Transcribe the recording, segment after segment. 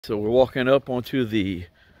So we're walking up onto the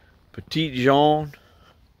Petite Jean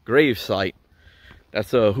Gravesite. That's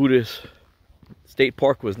who this state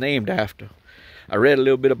park was named after. I read a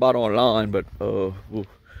little bit about it online, but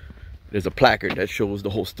there's a placard that shows the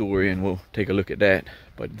whole story, and we'll take a look at that.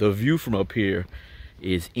 But the view from up here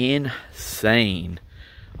is insane.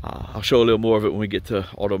 I'll show a little more of it when we get to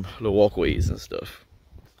all the little walkways and stuff.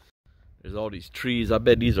 There's all these trees. I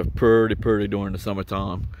bet these are pretty during the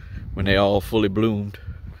summertime when they all fully bloomed.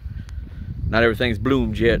 Not everything's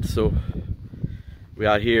bloomed yet, so we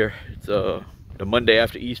out here. It's the Monday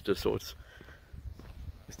after Easter, so it's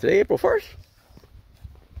today April 1st?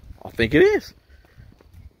 I think it is.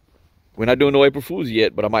 We're not doing no April Fools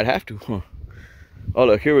yet, but I might have to. Huh. Oh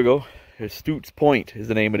look, here we go. Here's Stout's Point is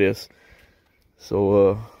the name of this.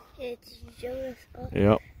 So it's Jonas.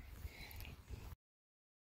 Yeah.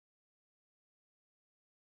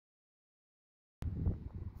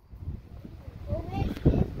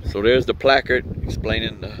 So there's the placard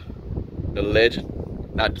explaining the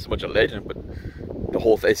legend. Not so much a legend, but the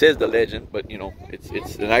whole thing. It says the legend, but you know, it's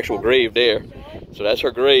an actual grave there. So that's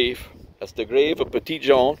her grave. That's the grave of Petite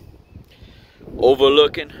Jean,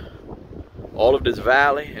 overlooking all of this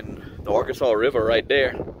valley and the Arkansas River right there.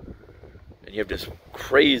 And you have this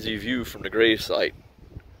crazy view from the gravesite.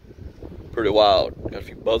 Pretty wild. Got a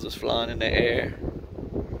few buzzers flying in the air.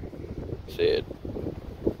 Said,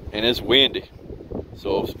 and it's windy.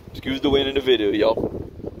 So excuse the wind in the video, y'all.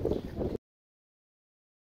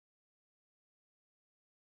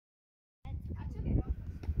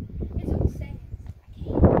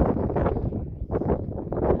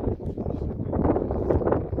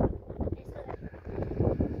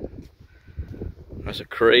 That's a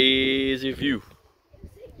crazy view.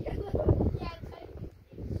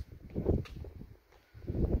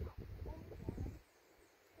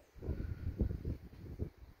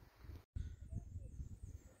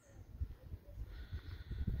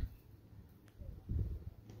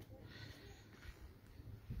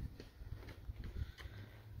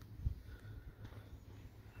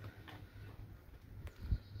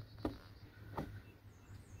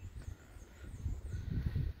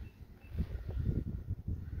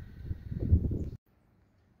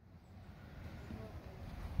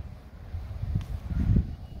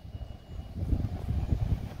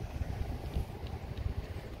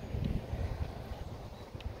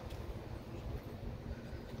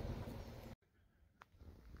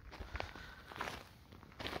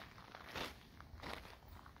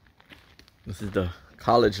 This is the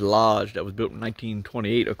college lodge that was built in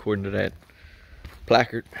 1928, according to that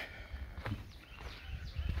placard.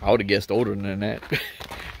 I would have guessed older than that.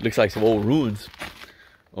 Looks like some old ruins.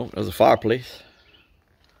 Oh, there's a fireplace.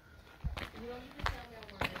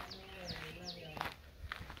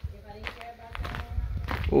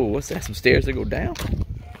 Oh, what's that? Some stairs that go down?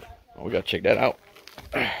 Oh, we gotta check that out.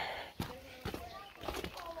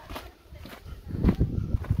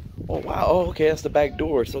 Oh, wow. Oh, okay, that's the back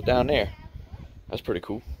door. It's still down there. That's pretty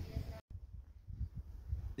cool.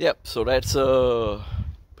 Yep, so that's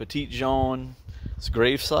Petite Jean's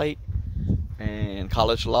gravesite and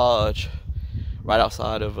College Lodge right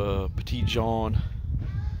outside of Petite Jean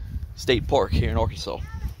State Park here in Arkansas.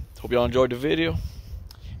 Hope y'all enjoyed the video.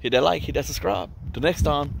 Hit that like, hit that subscribe. Till next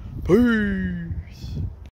time, peace.